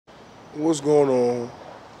What's going on?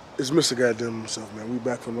 It's Mr.Gotdamnit himself, man. We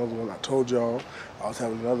back for another one. I told y'all I was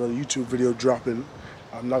having another YouTube video dropping.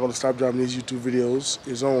 I'm not gonna stop dropping these YouTube videos.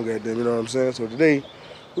 It's on, goddamn, you know what I'm saying? So today,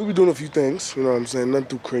 we'll be doing a few things, you know what I'm saying? Nothing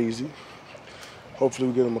too crazy. Hopefully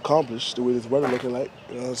we get them accomplished the way this weather looking like.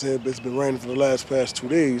 You know what I'm saying? It's been raining for the past 2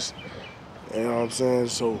 days. You know what I'm saying?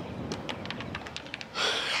 So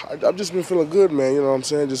I've just been feeling good, man. You know what I'm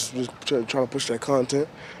saying? Just trying to push that content.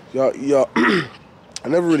 Y'all, I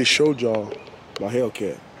never really showed y'all my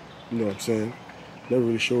Hellcat. You know what I'm saying? Never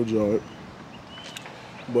really showed y'all it.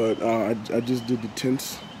 But I just did the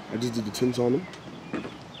tints. I just did the tints on them.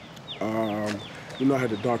 You know, I had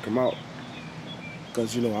to dark them out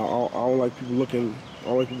because you know I don't like people looking. I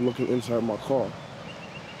don't like people looking inside my car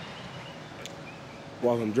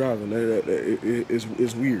while I'm driving.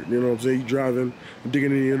 It's weird. You know what I'm saying? You driving,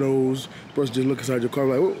 digging in your nose. Person just look inside your car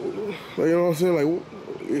like, you know what I'm saying? Like,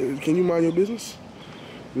 can you mind your business?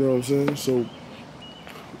 You know what I'm saying? So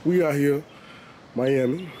we out here,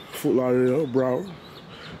 Miami, Fort Lauderdale, Broward,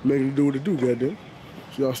 making it do what it do, goddamn.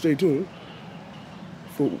 So y'all stay tuned.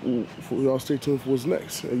 Y'all stay tuned for what's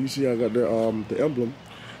next. And you see, I got the emblem.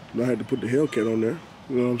 And I had to put the Hellcat on there.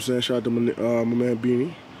 You know what I'm saying? Shout out to my man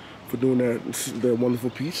Beanie for doing that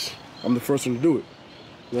wonderful piece. I'm the first one to do it.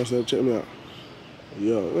 You know what I'm saying? Check me out.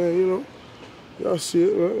 Yeah, man. You know, y'all see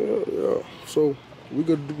it, man. Yeah. So we're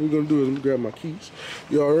gonna do is I'm gonna grab my keys.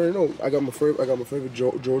 You already know I got my favorite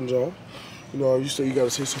Jordans on. You know, you say you gotta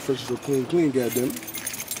say some fresh, so clean, goddamn.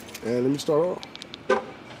 And let me start off.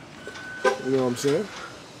 You know what I'm saying?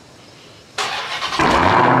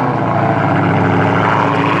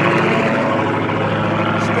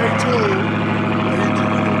 Stay tuned.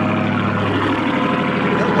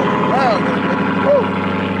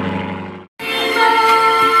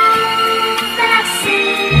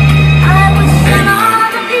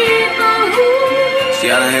 See,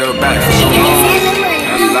 I done held back for so long.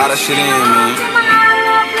 There's a lot of shit in, man.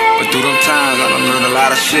 But through them times, I done learned a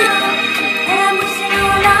lot of shit.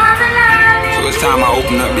 So it's time I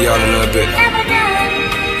open up to y'all a little bit.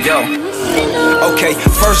 Yo. Okay,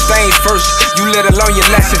 first things first, you let her learn your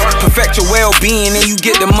lessons. Perfect your well-being and you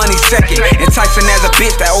get the money second. Enticing as a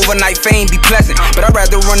bitch, that overnight fame be pleasant. But I'd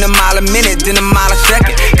rather run a mile a minute than a mile a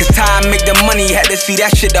second. Cause time make the money, had to see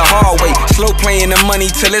that shit the hard way. Slow playing the money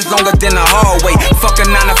till it's longer than the hallway. Fuck a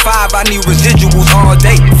 9 to 5, I need residuals all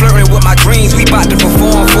day. Flirting with my dreams, we bout to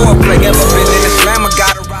perform foreplay. Ever been in the slammer,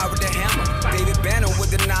 gotta ride with the hammer. David Banner with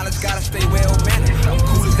the knowledge, gotta stay well mannered. I'm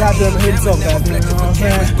cool as Goddamn himself, goddamn, you know what I'm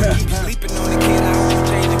saying? sleeping on the kid, I always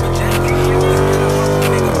changing my jacket. Always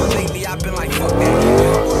been a hard nigga, but lately I've been like, fuck that.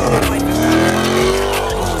 Life is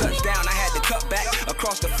not touchdown, I had to cut back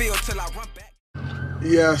across the field till I run back.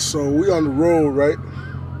 Yeah, so we on the road, right?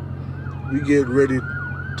 We get ready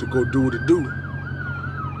to go do what it do. You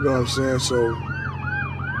know what I'm saying? So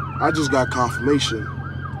I just got confirmation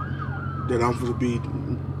that I'm gonna be,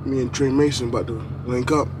 me and Trey Mason about to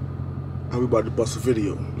link up and we about to bust a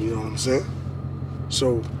video. You know what I'm saying?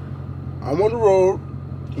 So I'm on the road.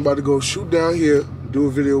 I'm about to go shoot down here, do a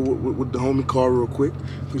video with the homie car real quick.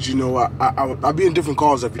 Cause you know, I be in different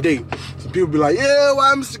cars every day. So people be like, yeah,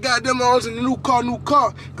 why Mr.Gotdamnit always in the new car?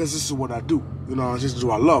 Cause this is what I do. You know, this is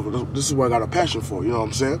what I love. This is what I got a passion for, you know what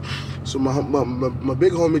I'm saying? So my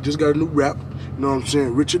big homie just got a new rap, you know what I'm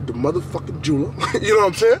saying? Richard, the motherfucking jeweler, you know what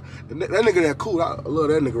I'm saying? That nigga that cool, I love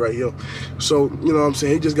that nigga right here. So, you know what I'm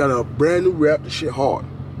saying? He just got a brand new rap, the shit hard.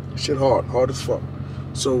 Shit hard as fuck.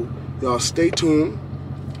 So, y'all stay tuned.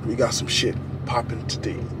 We got some shit popping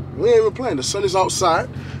today. We ain't even playing. The sun is outside.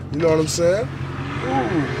 You know what I'm saying?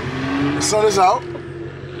 Ooh. The sun is out.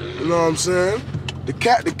 You know what I'm saying? The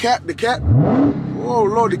cat. Oh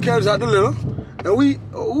Lord, the cat is out the litter. And we,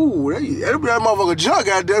 everybody that motherfucker junk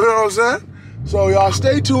out there, you know what I'm saying? So y'all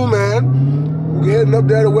stay tuned, man. We're heading up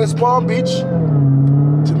there to West Palm Beach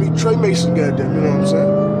to meet Trey Mason, goddamn, you know what I'm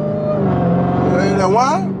saying? Hey, now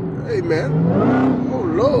why? Hey man. Oh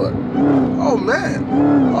Lord. Oh man.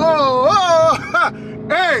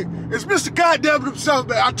 Hey, it's Mr.Gotdamnit himself,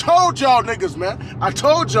 man. I told y'all niggas, man. I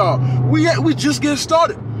told y'all. We just getting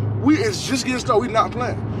started. It's just getting started. We not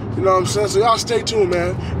playing. You know what I'm saying? So y'all stay tuned,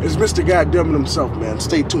 man. It's Mr.Gotdamnit himself, man.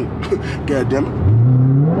 Stay tuned. Goddamn it.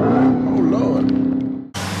 Oh Lord.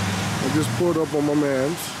 I just pulled up on my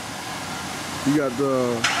man's. You got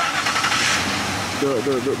the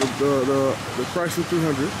Chrysler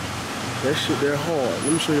 300. That shit that hard.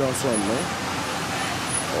 Let me show y'all something, man.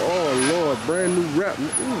 Oh Lord, brand new wrap.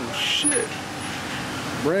 Ooh shit.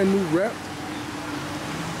 Brand new wrap.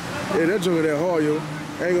 Yeah, that junk that hard, yo.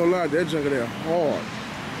 I ain't gonna lie, that junk that hard.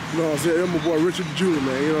 You know what I'm saying? That's my boy Richard Jr.,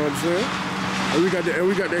 man. You know what I'm saying? And we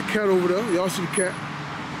got that cat over there. Y'all see the cat?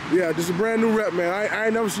 Yeah, this is a brand new rep, man. I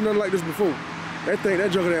ain't never seen nothing like this before. That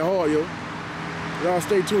junker that hard, yo. Y'all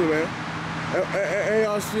stay tuned, man. And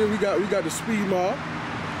y'all see we got the speed mob.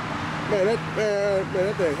 Man, that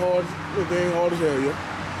thing hard. That thing hard as hell, yo.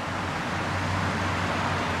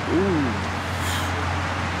 Ooh.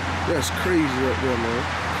 That's crazy right there, man.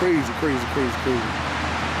 Crazy, crazy, crazy, crazy.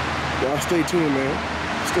 Y'all stay tuned, man.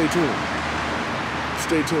 Stay tuned.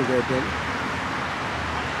 Stay tuned, goddamn it.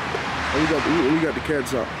 And we got the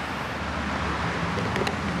cats out.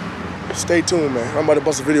 Stay tuned, man. I'm about to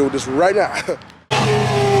bust a video with this right now.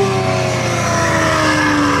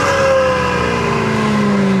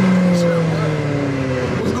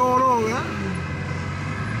 What's going on, man?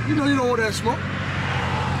 You know you don't want that smoke.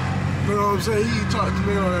 You know what I'm saying? He talked to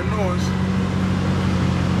me on that noise.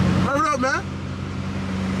 Hurry up, man.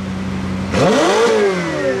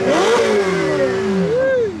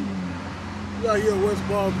 We out here at West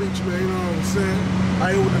Palm Beach, man, you know what I'm saying? I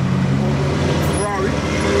here with the Ferrari.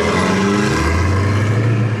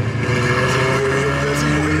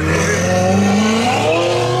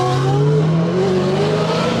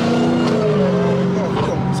 Oh, he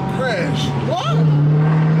almost crashed. What?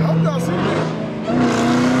 I hope y'all see that.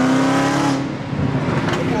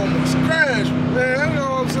 He almost crashed, man, you know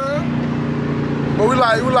what I'm saying? But we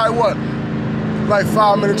like what? Like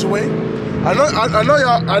 5 minutes away. I know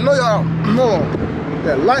y'all. No,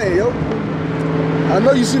 that light, yo. I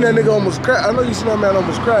know you seen that nigga almost crash. I know you seen that man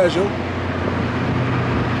almost crash, yo. You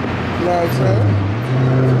know what I'm saying?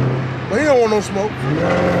 But he don't want no smoke.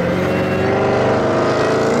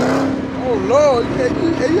 Oh Lord, you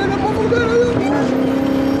hear that motherfucker there? Oh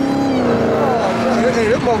man, hey,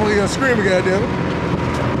 that motherfucker gonna scream goddamn it.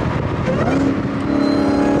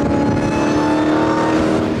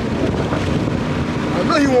 I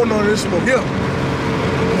know he won't know this smoke here.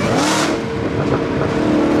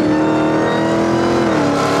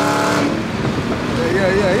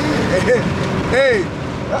 Yeah.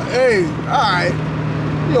 Hey, alright.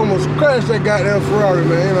 He almost crashed that goddamn Ferrari,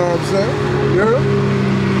 man, you know what I'm saying? You heard?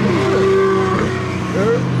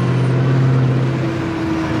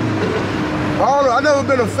 I don't know, I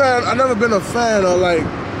never been a fan of like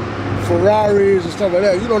Ferraris and stuff like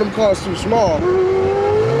that. You know them cars too small.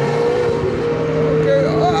 Okay,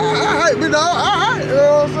 alright, you know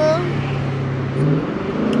what I'm saying?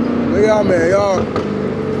 But yeah, man, y'all.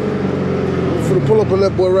 To pull up on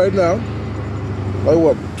that boy right now. Like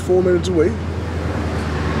what, 4 minutes away?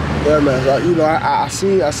 Yeah, man. So, you know, I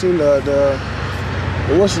seen the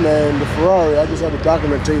what's the name, the Ferrari. I just had to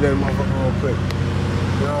document that motherfucker real quick.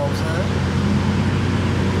 You know what I'm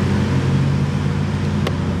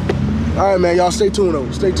saying? All right, man. Y'all stay tuned though.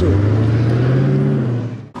 Stay tuned.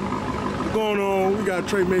 What's going on? We got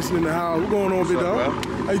Trey Mason in the house. What's going on, big dog?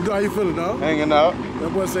 How you feeling, dog? Hanging out.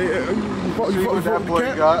 That boy say, you fuck with that boy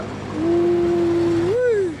cat? got.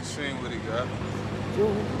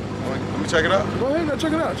 Let me check it out. Go ahead,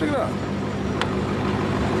 check it out.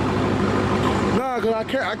 Nah, cause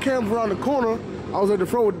I came around the corner. I was at the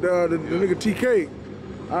front with the nigga TK.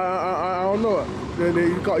 I don't know. Then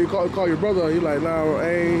you call your brother. He like, nah, I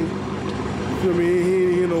ain't. You feel me?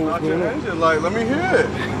 He know what's going on. Engine, like, let me hear it.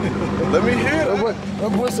 Let me hear it.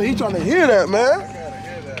 That boy said he trying to hear that, man. I gotta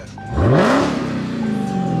hear that.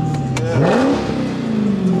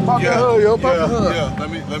 Yeah. Pop the hood, yo. Pop the hood. Yeah. Let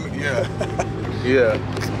me. Yeah. Yeah.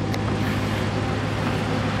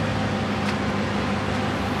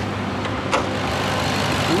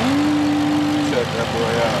 Check that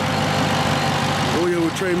boy out. Oh yeah,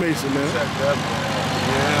 with Trey Mason, man. Check that boy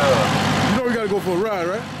out. You know we gotta go for a ride,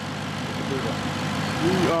 right? We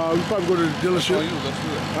probably go to the dealership. Let's do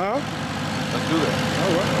that. Huh? Let's do that.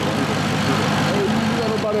 All right. Hey, you got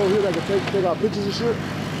nobody over here that can take our pictures and shit?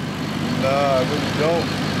 Nah, I really don't.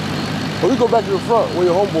 Well, we go back to the front where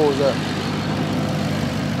your homeboy was at.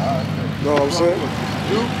 Know what I'm saying?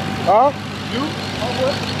 You? Huh? You?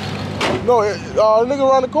 No, the nigga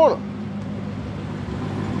around the corner.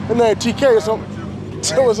 His name TK or something.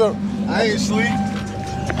 Tell us up. I ain't sleep.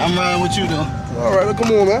 I'm riding with you though. All right,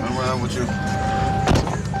 come on, man. I'm riding with you.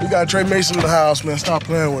 We got Trey Mason in the house, man. Stop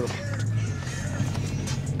playing with him.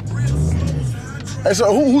 Hey,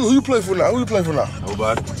 so who you play for now? Who you play for now?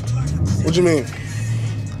 Nobody. What you mean?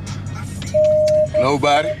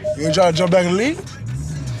 Nobody. You ain't trying to jump back in the league?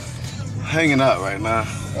 Hanging out right now.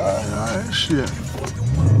 All right, shit.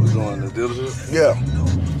 We going to the dealership? Yeah.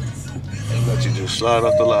 They let you just slide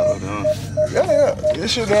off the lot, huh? Yeah.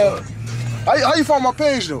 This shit, how you find my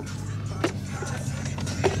page, though?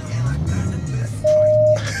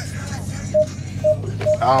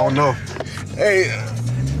 I don't know. Hey,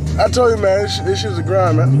 I told you, man, this shit's a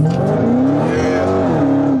grind, man. Yeah.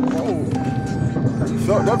 Oh. You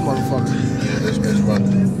felt that motherfucker. Yeah, it's funny.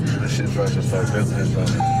 That shit fresh as fuck. That's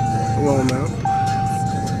funny. Come on, man.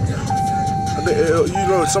 I think, you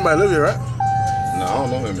know somebody live here, right? No, I don't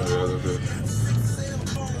know him really.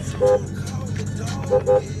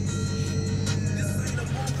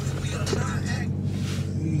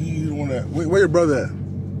 You the one that. Where your brother at?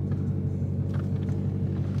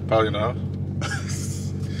 Probably not.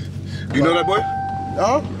 You know that boy?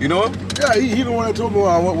 Huh? You know him? Yeah, he the one that told me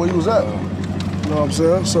where he was at. You know what I'm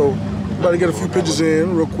saying? So, about to get a few pictures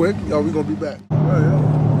in real quick. Y'all, we gonna be back. All right,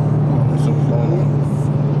 yeah. So what's going on?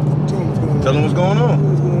 Tell him what's going on. Tell him what's going on.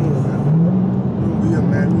 What's going on, man? Yeah,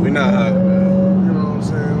 man. We not hot, man. You know what I'm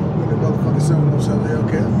saying? We the motherfucking 707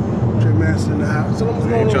 Hellcat. Trey Master in the house. Tell him what's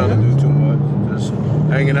We going ain't on. trying to do too much. Just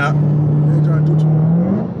hanging out. Ain't trying to do too much.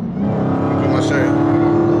 Look at my shade.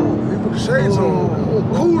 He put the shades on. Oh,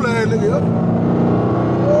 cool ass nigga.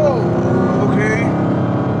 Oh, Okay.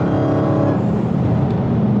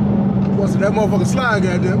 what's that motherfucking slide,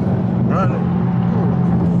 goddamn? Right.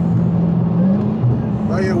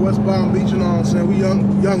 Right here, West Palm Beach, you know what I'm saying? We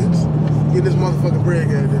youngins. Get this motherfucking bread,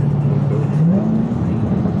 goddamn.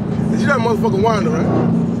 And you that motherfucking winder, right?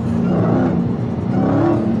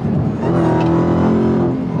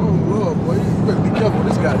 Oh, Lord, boy. You better be careful with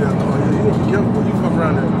this goddamn car. You better be careful when you fuck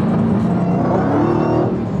around there.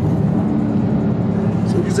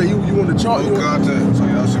 So you say you want to charge? No contact. So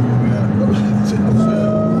y'all see where we at.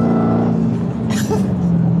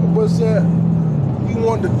 What's that? You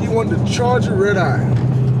want the Charger red eye?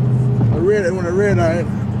 A red eye.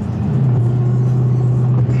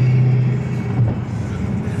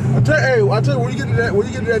 I tell you, when you get to that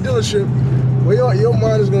dealership, well, your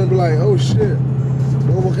mind is gonna be like, oh shit.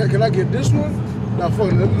 Well, can I get this one? Nah,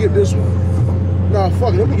 fuck it, let me get this one. Nah,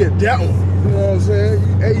 fuck it, let me get that one. You know what I'm saying?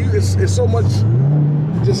 It's so much.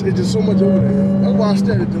 It's just so much over there. That's why I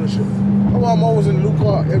stay at the dealership. That's why I'm always in a new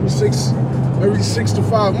car every 6 to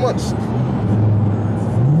 5 months.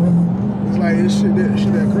 It's like this shit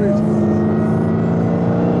that crazy.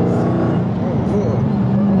 Oh Lord.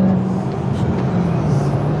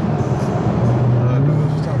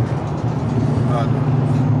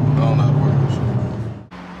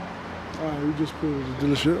 Alright, we just pulled the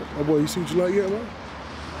dealership. Oh boy, you see what you like yet, man?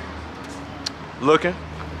 Looking.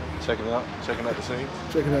 Checking it out. Checking out the scene.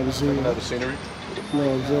 Checking out the scene. Checking out the scenery. You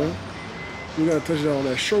know what I'm saying? We gotta touch down on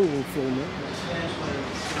that showroom floor, man. You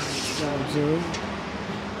know what I'm saying?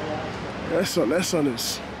 That sun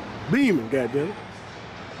is beaming, goddamn. You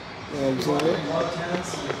know what I'm saying?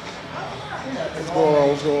 What's going on?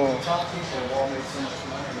 What's going on?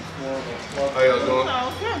 How y'all doing?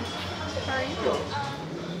 Oh, good. How are you?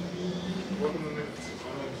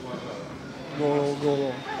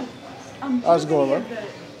 Going on. How's it going, man?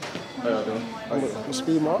 How y'all doing? The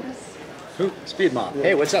speed mob? Who? Speed Mob.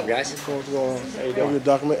 Hey, what's up, guys? What's going on? How you doing? Your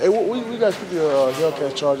document. Hey, we guys put your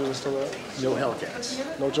Hellcat chargers and stuff like that? No Hellcats.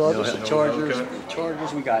 No chargers? No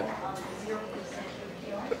Chargers, we got, I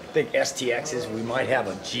think STXs, we might have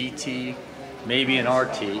a GT, maybe an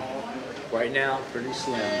RT. Right now, pretty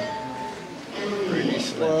slim. Pretty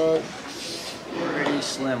slim. Pretty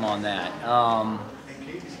slim on that.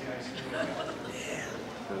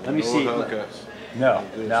 Let me see. No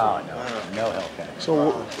Hellcat.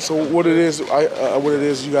 So what it is?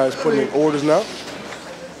 You guys putting in orders now?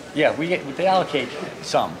 Yeah, they allocate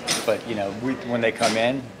some, but you know, when they come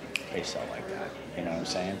in, they sell like that. You know what I'm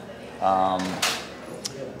saying?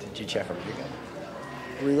 Did you check a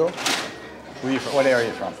Rigo? Rigo? What area are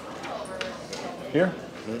you from? Here?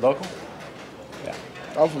 Local? Yeah.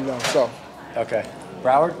 I'm from down south. Okay.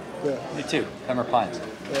 Broward? Yeah. Me too. Pembroke Pines.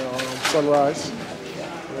 Sunrise.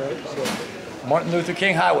 Yeah, so. Martin Luther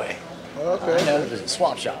King Highway. Okay. I know, there's a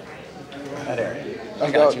swap shop. That area.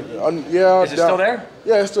 I I got you. Yeah. Is it still there?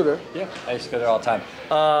 Yeah, it's still there. Yeah, I used to go there all the time.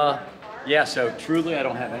 Yeah, so truly, I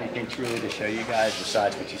don't have anything truly to show you guys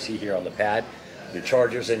besides what you see here on the pad. Your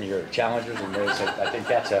Chargers and your Challengers, and I think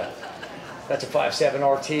that's a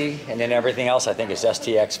 5.7 RT, and then everything else I think is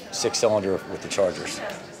STX 6-cylinder with the Chargers.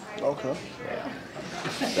 Okay. Yeah.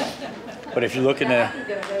 But if you're looking to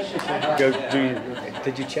go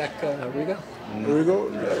did you check Rigo?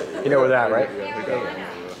 Rigo? You know where that, right?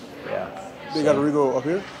 Yeah. They got a Rigo up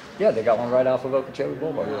here? Yeah, they got one right off of Okeechobee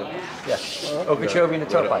Boulevard. Yeah. Okeechobee and the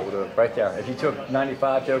Turnpike, right there. If you took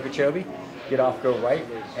 95 to Okeechobee, get off, go right,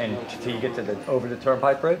 and until you get to over the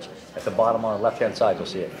Turnpike Bridge, at the bottom on the left-hand side, you'll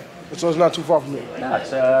see it. So it's not too far from here? No,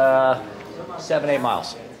 it's 7-8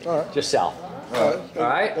 miles. All right. Just south. All right. All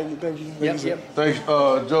right? Thank you. Yep. Thanks,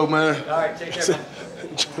 Joe, man. All right, take care, man.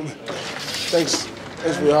 Thanks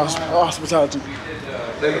for your hospitality.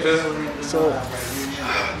 So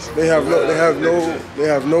they have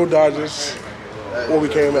no Dodgers, where we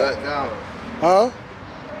came at. Huh?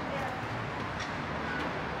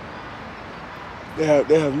 They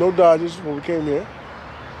have no Dodges when we came here.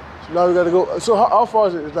 So now we got to go. So how far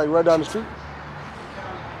is it? It's like right down the street?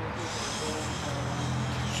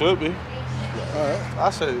 Should be. All right. I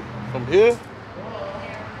say from here,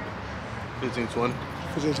 15, 20.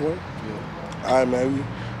 15, 20? Yeah. All right, man. We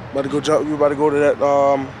about to go jump. We about to go to that.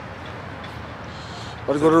 About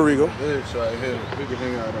to go to the Regal. This right here. We can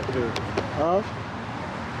hang out up here. Huh?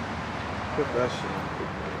 Put that shit.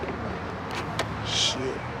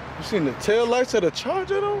 Shit. You seen the tail lights of the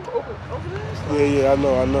Charger though? Over there? Yeah, I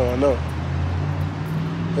know.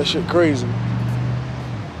 That shit crazy.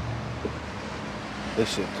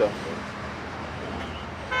 This shit tough,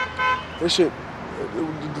 This shit,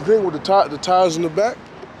 the thing with the tires in the back,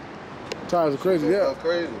 tires are crazy, man. yeah. Hell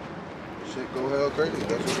crazy. Shit go hell crazy.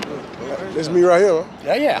 That's what it do. Go crazy. It's me right here,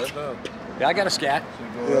 huh? Yeah. That's how. Yeah, I got a scat.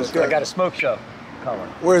 Yeah, I got a smoke show coming.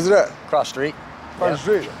 Where is it at? Cross street. Across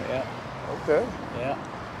the street. Yeah. Okay. Yeah.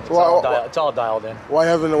 So It's all dialed in. why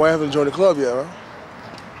haven't you joined the club yet, huh?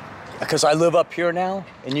 Because I live up here now,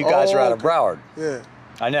 and you guys are out of okay. Broward. Yeah.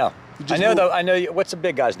 I know. You just I know moved. though. I know. What's the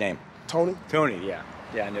big guy's name? Tony? Tony. Yeah.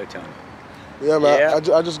 Yeah, I know Tony. Yeah, man.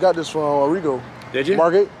 Yeah. I just got this from Rigo. Did you?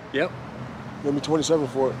 Margate. Yep. Gave me 27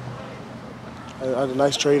 for it. I had a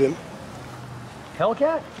nice trade in.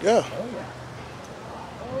 Hellcat? Yeah.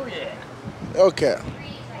 Oh yeah. Hellcat.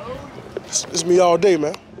 It's me all day,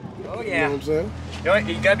 man. Oh You yeah. know what I'm saying?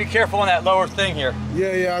 You gotta be careful on that lower thing here.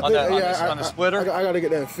 Yeah. I On think the- on the splitter? I gotta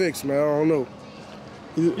get that fixed, man. I don't know.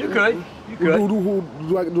 You could. You could.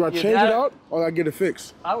 Do I change it out or I get it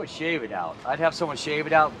fixed? I would shave it out. I'd have someone shave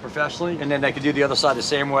it out professionally, and then they could do the other side the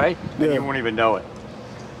same way, and Yeah. you won't even know it.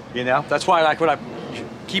 You know? That's why I like when I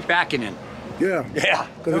keep backing in. Yeah. Yeah.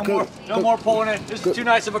 'Cause No more pulling in. This is too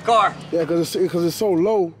nice of a car. Yeah, because it's so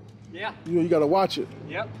low. Yeah. You gotta watch it.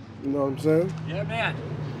 Yep. You know what I'm saying? Yeah, man.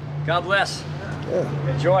 God bless.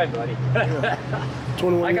 Yeah. Enjoy, buddy.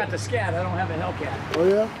 21. I got the scat. I don't have a Hellcat. Oh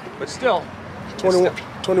yeah. But still,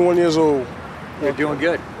 21 years old. you're doing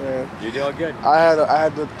good. Yeah. You're doing good. I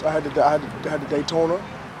had the Daytona.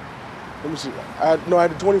 Let me see. I had the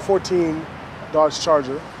 2014 Dodge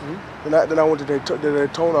Charger. Mm-hmm. Then I went to the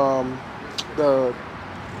Daytona.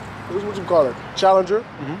 What you call it? Challenger.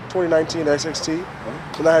 2019 SXT.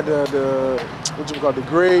 Then I had the the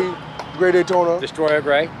gray Daytona. Destroyer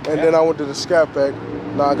Gray. And then I went to the Scat Pack.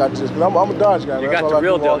 Now I got this. I'm a Dodge guy. You man. got That's the all I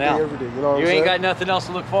real do deal all day, now. every day. You know what I'm You saying? ain't got nothing else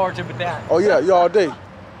to look forward to but that. Oh yeah, you all day.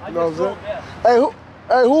 You know what I'm saying?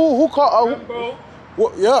 Hey, who called?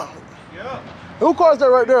 Yeah. Who calls that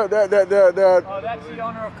right there? That. Oh, that's the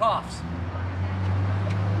owner of Coughs.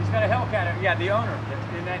 He's got a Hellcat. Yeah, the owner.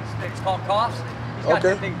 And it's called Coughs. He's got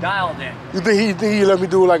that thing dialed in. You think he let me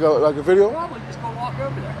do like a video? Probably just go walk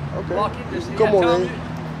over there. Okay. Walk in, just Come on, tell man. him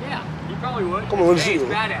yeah, he probably would. Come on, let's Hey, see he's it.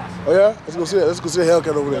 badass. Oh yeah, let's go see it. Let's go see the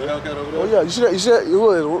Hellcat over there. Hellcat over there? Oh yeah, you see that?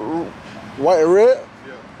 What is it? White and red?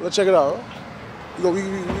 Yeah. Let's check it out. Huh? We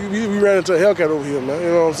ran into a Hellcat over here, man. You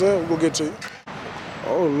know what I'm saying? We'll go get to you.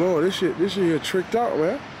 Oh Lord, this shit here tricked out,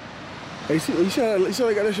 man. Hey, you see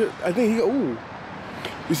I got that shit. I think he got. Ooh.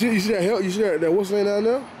 You see that hell? You see that what's laying down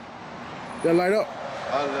there? That light up.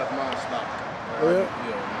 I left mine stopped. Oh, yeah?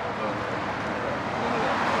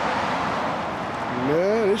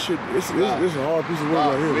 Man, this shit, this is a hard piece of work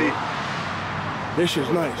right here, man. This shit's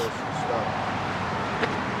nice.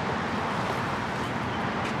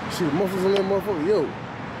 See the mufflers on that motherfucker? Yo.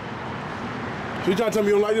 So you trying to tell me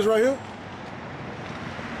you don't like this right here?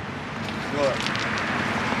 What?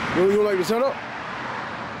 You don't like the setup?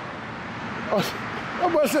 Oh,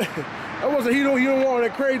 I'm about to say he don't want all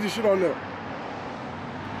that crazy shit on there.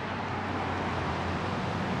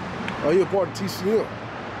 Oh, he a part of TCM.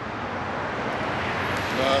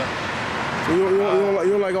 So you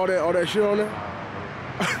don't like all that shit on there?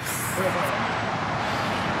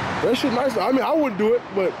 That shit nice. I mean, I wouldn't do it,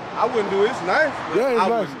 but I wouldn't do it. It's nice. But yeah, it's I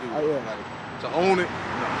nice. wouldn't do it. Yeah. Like, to own it.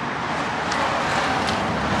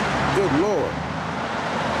 Good Lord.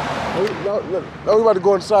 Now we about to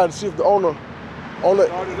go inside and see if the owner start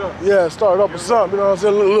it up. Yeah, start it up or something. You know what I'm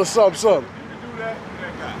saying? A little something. You can do that.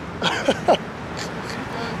 You that guy.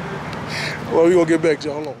 Well, we gonna get back to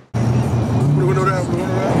you. Hold on. Put the window down.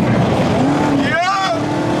 Yeah!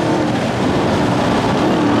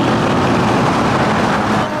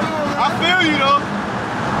 I feel you though.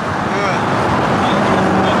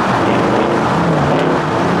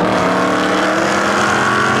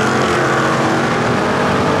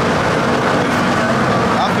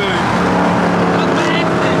 I feel you.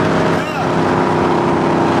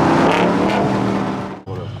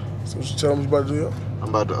 So what you tell them you about to do, yo? I'm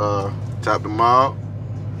about to tap the mob.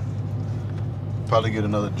 probably get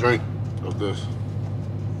another drink of this.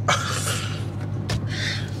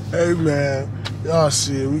 Hey man, y'all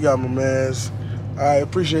see it. We got my mans. I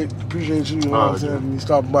appreciate you. You know what I'm saying? You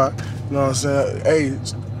stopping by. You know what I'm saying? Hey,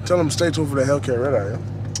 tell them stay tuned for the Hellcat Red Eye. Yeah?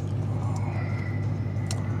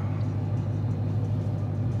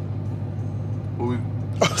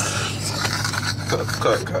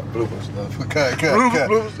 Cut, bloopers.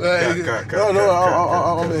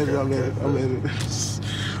 I'm in it.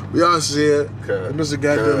 We all see it.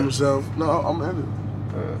 Mr.Gotdamnit himself. No, I'm in it.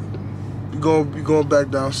 You going back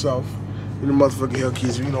down south in the motherfucking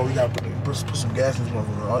Hellcats. You know, we gotta put some gas in this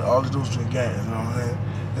motherfucker. All they do is drink gas, you know what I'm saying?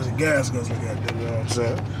 There's a gas guzzler, goddamn, you know what I'm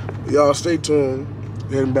saying? But y'all stay tuned.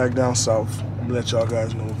 We're heading back down south. I'm gonna let y'all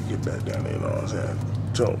guys know when we get back down there, you know what I'm saying?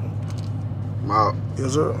 So, I'm out.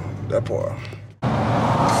 Yes, sir. That part. So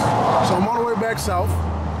I'm on the way back south.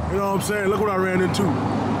 You know what I'm saying? Look what I ran into.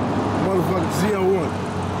 Motherfucking ZL1.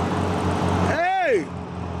 Hey!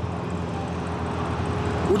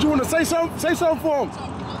 Would you want to say something? Say something for him.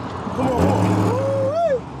 Come on.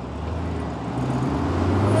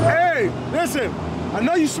 Hey, listen. I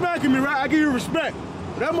know you smacking me, right? I give you respect.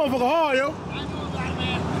 That motherfucker hard, yo. I know that,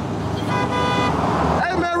 man.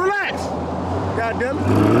 Hey, man, relax. God damn it.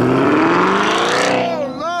 Oh,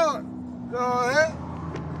 Lord. Go ahead.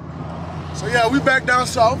 So, yeah, we back down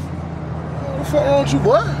south. What the fuck wrong with you,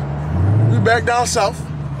 boy? We back down south.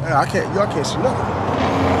 Hey, y'all can't see nothing.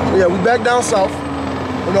 So, yeah, we back down south.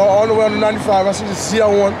 You know, on the way on the 95, I see the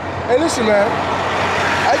ZL1. Hey, listen, man.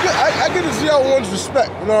 I get the ZL1's respect.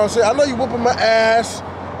 You know what I'm saying? I know you whooping my ass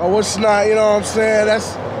or what's not. You know what I'm saying?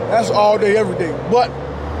 That's all day, every day. But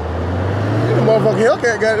you the motherfucking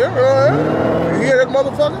Hellcat, goddamn. You hear that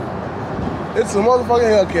motherfucker? It's a motherfucking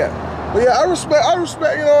Hellcat. But yeah, I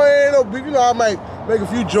respect. You know, ain't no big. You know, I might make a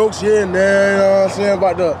few jokes here and there. You know what I'm saying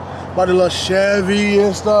about the little Chevy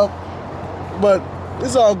and stuff. But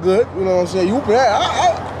it's all good, you know what I'm saying? You whooping that.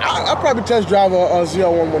 I'll probably test drive a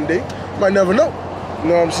ZL1 one day. Might never know. You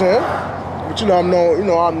know what I'm saying? But you know, I'm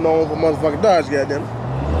known for motherfucking Dodge, goddamn.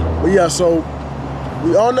 But yeah, so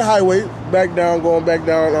we on the highway, going back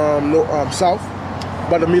down south.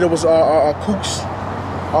 About to meet up with Kooks.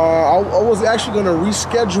 I was actually gonna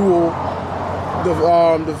reschedule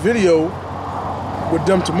the video with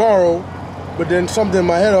them tomorrow, but then something in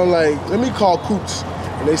my head, I'm like, let me call Kooks.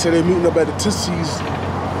 And they said they're meeting up at the Tootsie's,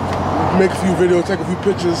 make a few videos, take a few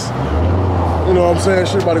pictures. You know what I'm saying?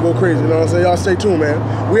 Shit about to go crazy, you know what I'm saying? Y'all stay tuned, man.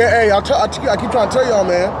 I keep trying to tell y'all,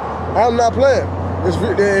 man, I'm not playing.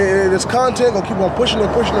 This content gonna keep on pushing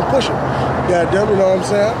and pushing and pushing. Goddamn, you know what I'm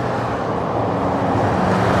saying?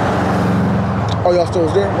 Oh, y'all still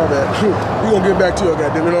was there? My bad. We gonna get back to you,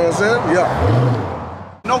 goddamn, you know what I'm saying?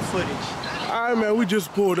 Yeah. No footage. All right, man, we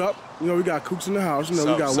just pulled up. You know, we got Kooks in the house. You know,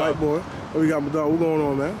 we got White Boy. We got my dog. What's going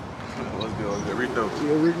on, man? What's good? Rico.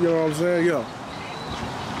 Yeah, Rick, you know what I'm saying? Yeah.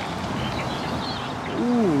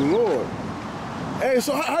 Ooh, Lord. Hey,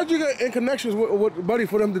 so how'd you get in connections with Buddy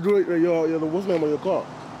for them to do what's the name on your car?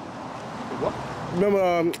 What?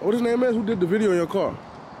 Remember, what his name is? Who did the video on your car?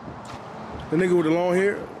 The nigga with the long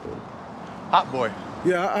hair? Hot Boy.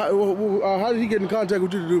 Yeah, how did he get in contact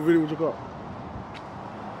with you to do a video with your car?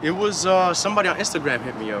 It was somebody on Instagram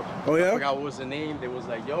hit me up. Oh, yeah? I forgot what was the name. They was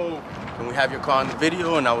like, yo, can we have your car in the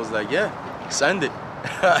video? And I was like, yeah, send it.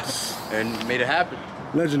 And made it happen.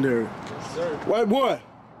 Legendary. Yes, sir. White Boy.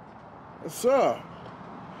 Yes, sir.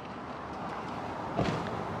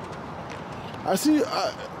 I see,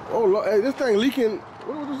 oh, Lord, hey, this thing leaking.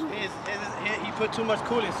 What is it? He put too much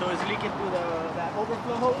coolant, so it's leaking through that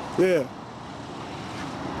overflow hose. Yeah.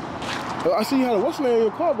 I see you had a what's the name in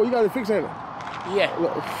your car, but you got it fixed, ain't it?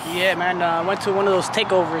 Yeah, man. I went to one of those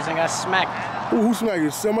takeovers and got smacked. Who smacked you?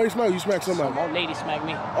 Somebody smacked you? You smacked somebody? Some old lady smacked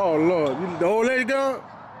me. Oh, Lord. The old lady gone?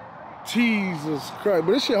 Jesus Christ.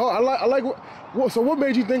 But this shit hard. I like what, so what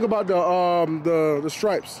made you think about the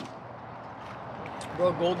stripes?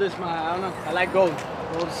 Bro, gold is I don't know. I like gold.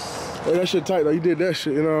 Hey, that shit tight though. You did that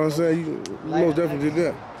shit, you know what I'm saying? You most definitely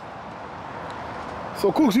did that.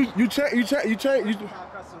 So Kooks, you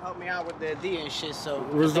help me out with the D and shit, so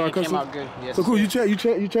it came out good. Yes, so Kooks, you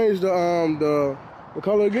changed the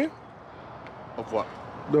color again? Of what?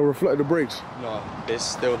 The brakes. No, they're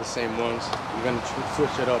still the same ones. I'm gonna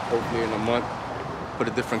switch it up hopefully in a month. Put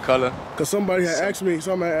a different color. Cause somebody had asked me,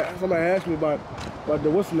 somebody asked me about the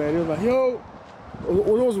what's the name? He was like, yo,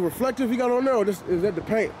 was it reflective you got on there, or is that the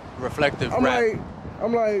paint? Reflective I'm wrap.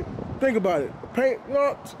 like, think about it. Paint, you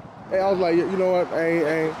know. And I was like, you know what? I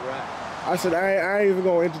ain't. I said I ain't even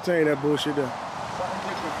gonna entertain that bullshit there.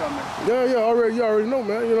 Yeah, you already know,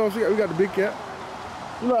 man. You know what I'm saying? We got the big cat.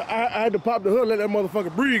 You know, I had to pop the hood, let that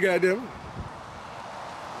motherfucker breathe, goddamn.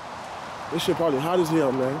 This shit probably hot as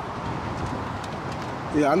hell, man.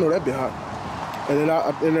 Yeah, I know that be hot. And then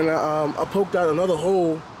I poked out another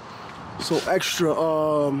hole so extra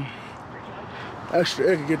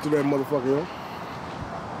air can get through that motherfucker, yo.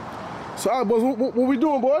 So, all right, boys, what we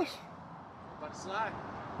doing, boys? About to slide.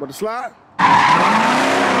 About to slide?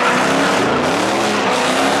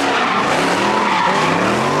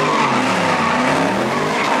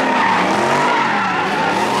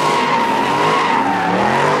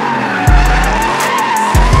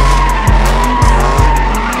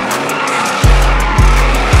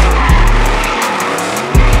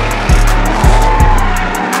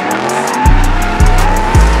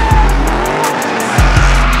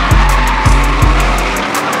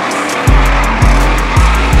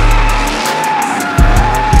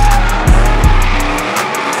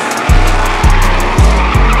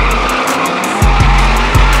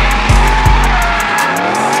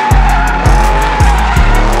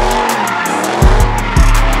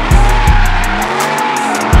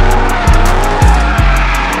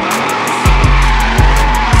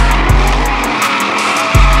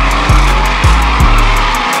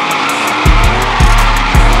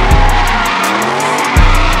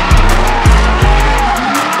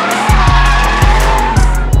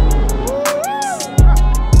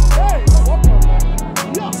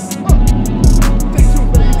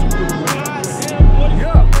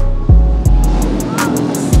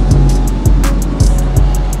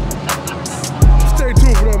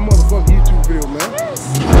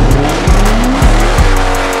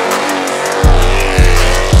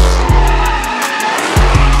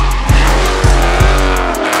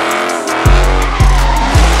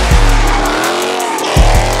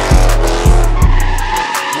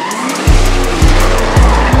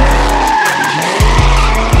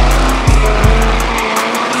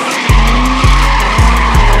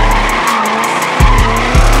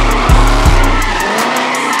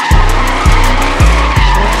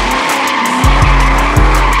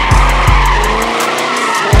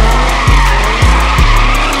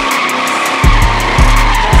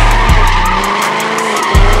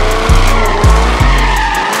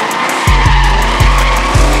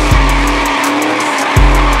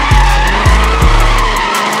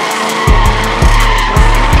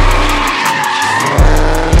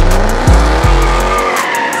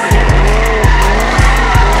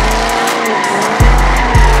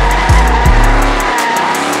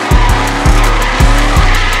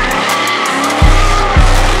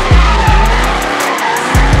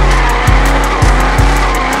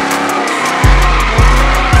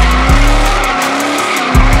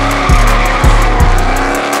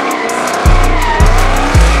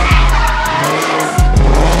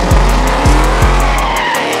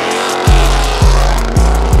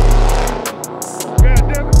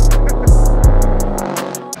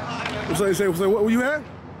 Say, what you had?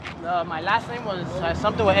 My last name was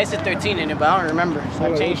something with S13 in it, but I don't remember. So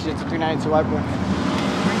I changed it to 392 Whiteboard.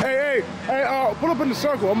 Hey, pull up in the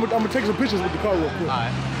circle. I'm gonna take some pictures with the car real quick.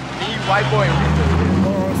 Alright. Me, Whiteboard, and Rita. You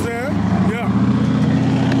know what I'm saying? Yeah.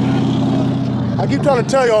 I keep trying to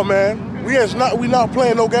tell y'all, man, we not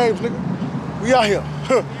playing no games, nigga. We out here.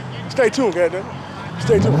 Stay tuned, goddamn.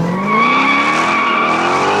 Stay tuned.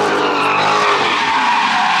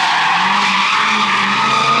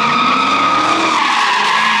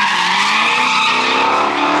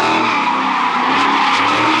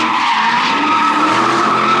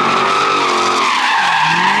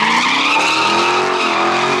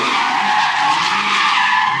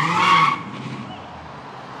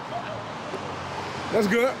 That's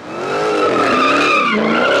good.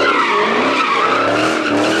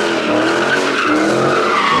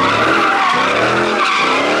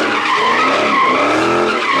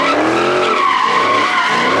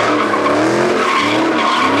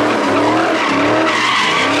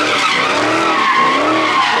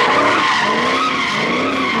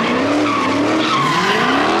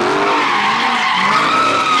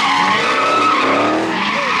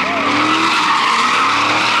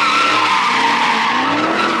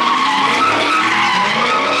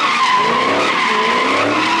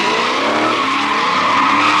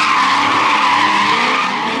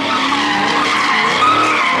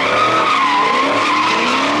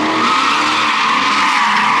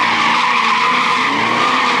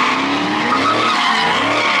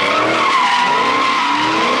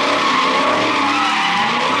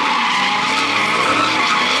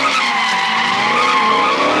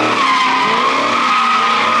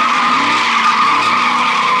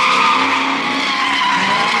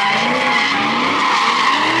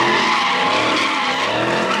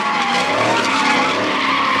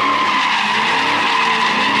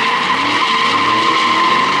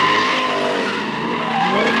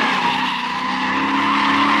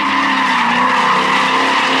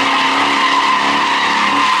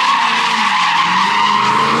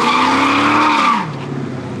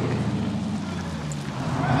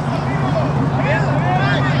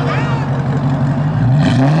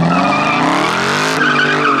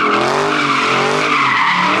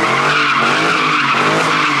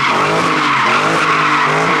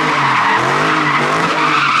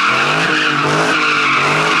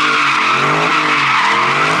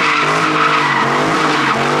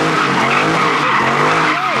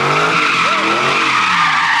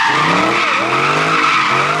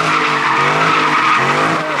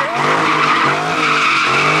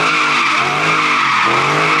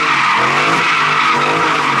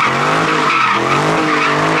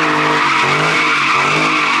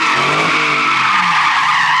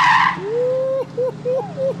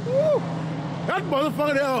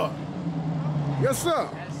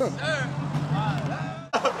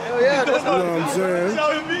 know what I'm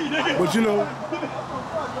saying? But you know,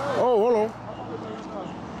 oh, hold on.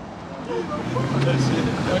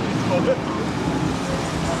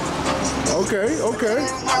 Okay.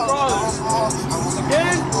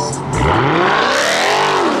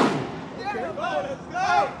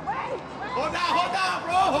 Hold down,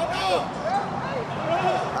 bro. Hold on.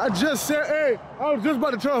 I just said, hey, I was just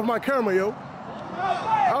about to turn off my camera, yo.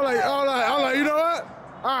 I was like, you know what?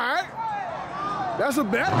 All right. That's a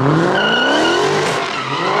bet.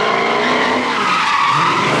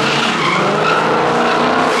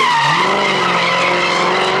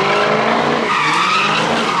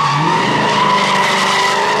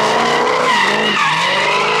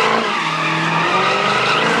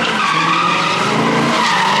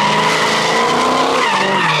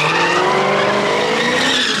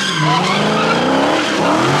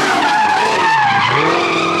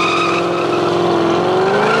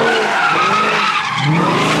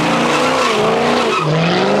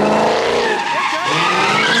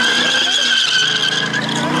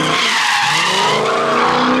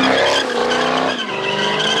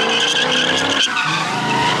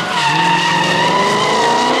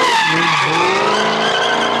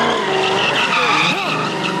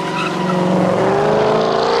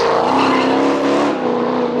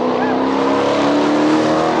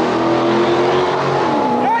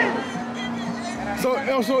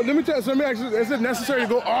 So let me tell you, let me ask you, is it necessary to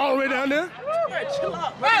go all the way down there? Chill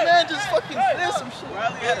out, man. Just fucking did some shit.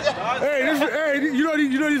 Hey, you know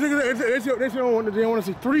these niggas, they want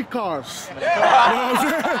to see 3 cars. You know what I'm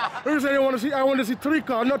saying? They say I want to see 3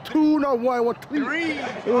 cars, not 2, not 1, I want 3. 3. You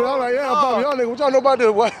know, I'm like, yeah, Bobby, y'all niggas, what y'all know about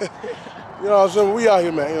this? What? You know what I'm saying? We out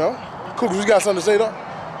here, man, you know? Kooks, you got something to say, though?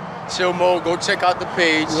 Chill mode, go check out the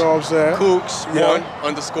page. You know what I'm saying? Kooks,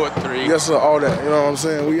 1_3. Yes, sir, all that. You know what I'm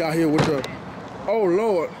saying? We out here with the, oh,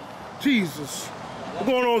 Lord. Jesus. What's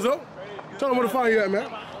going on, Zoe? Tell them where to find you at, man.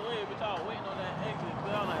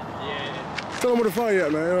 Tell them where to find you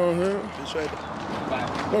at, man. You know what I'm saying?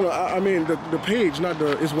 No, I mean the page, not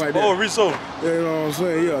the, it's right there. Oh, Rizzo. Yeah, you know what I'm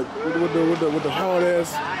saying? Yeah, with the hard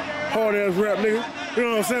ass rap nigga. You know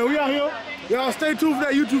what I'm saying? We out here. Y'all stay tuned for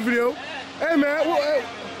that YouTube video. Hey, man.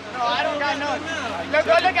 No, I don't got none.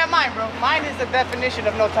 Look at mine, bro. Mine is the definition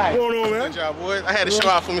of no time. What's going on, man? Good job, boys. I had to show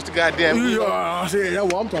out for Mr.Gotdamnit. I said, that's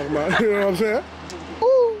what I'm talking about. You know what I'm saying?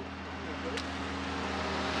 Ooh.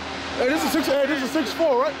 Hey, this is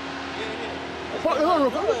 6'4", right? Let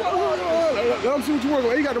him see what you working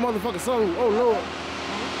with. He got the motherfucking sun. Oh, Lord.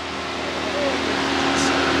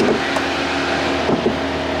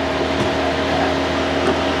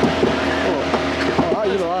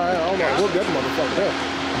 You know, I don't know. Whoop that motherfucker there.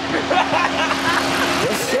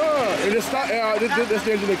 Yes, sir. And it's not, that's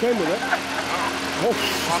the engine they came with, right? Oh,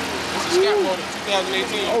 This is Scat Motor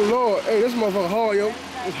 2018. oh, Lord. Hey, this motherfucker hard, yo.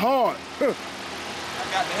 It's hard. I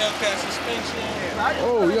got the Hellcat suspension.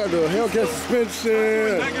 Oh, you got the Hellcat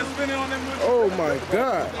suspension. Oh, my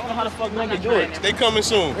God. I don't know how the fuck nigga do it. They coming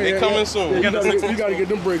soon. They coming soon. Yeah, you gotta get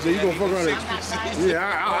them brakes there. You gonna fuck around it.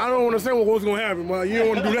 Yeah, I don't want to say what's gonna happen, man. You don't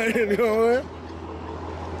want to do that, you know what I'm saying?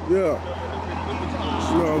 Yeah.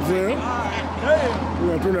 You know what I'm saying? We're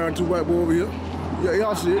gonna turn around 2 white boy over here. Yeah,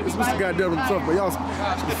 y'all see it. It's Mr.Gotdamnit himself, but y'all see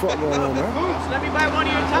what the fuck going on, man. Let me buy one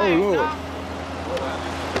of your tires. Oh, Lord.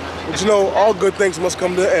 But you know, all good things must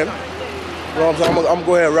come to the end. You know what I'm saying? I'm gonna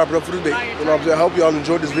go ahead and wrap it up for the day. You know what I'm saying? I hope y'all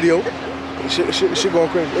enjoyed this video. Shit going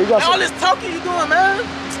crazy. Hey, all this talking you doing, man?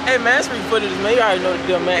 Hey, man, it's Reek footage, man. You already know the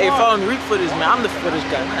deal, man. Hey, follow me, Reek footage, man. I'm the footage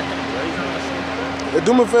guy. Hey,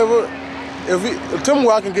 do me a favor. Tell me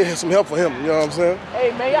where I can get some help for him. You know what I'm saying?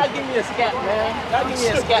 Hey, man, y'all give me a scat, man. Y'all give me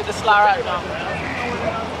a scat to slide right now.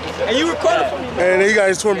 And you recorded for me, man. And then you got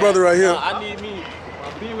his twin brother right here. I need me.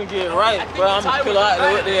 Beaver get right, bro. I'm just pull out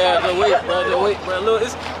the weight, bro. Look,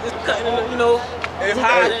 it's cutting, you know. It's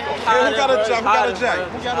high. Who got a jack?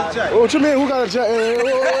 Who got a jack? Oh, what you mean? Who got a jack?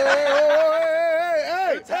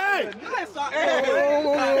 Hey!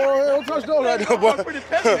 Don't touch those right now, boy.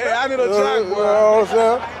 Hey, I need a jack, boy. You know what I'm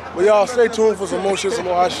saying? But y'all stay tuned for some more shit, some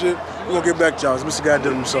more hot shit. We're gonna get back to y'all. It's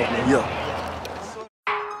Mr.Gotdamnit himself, man. Yeah.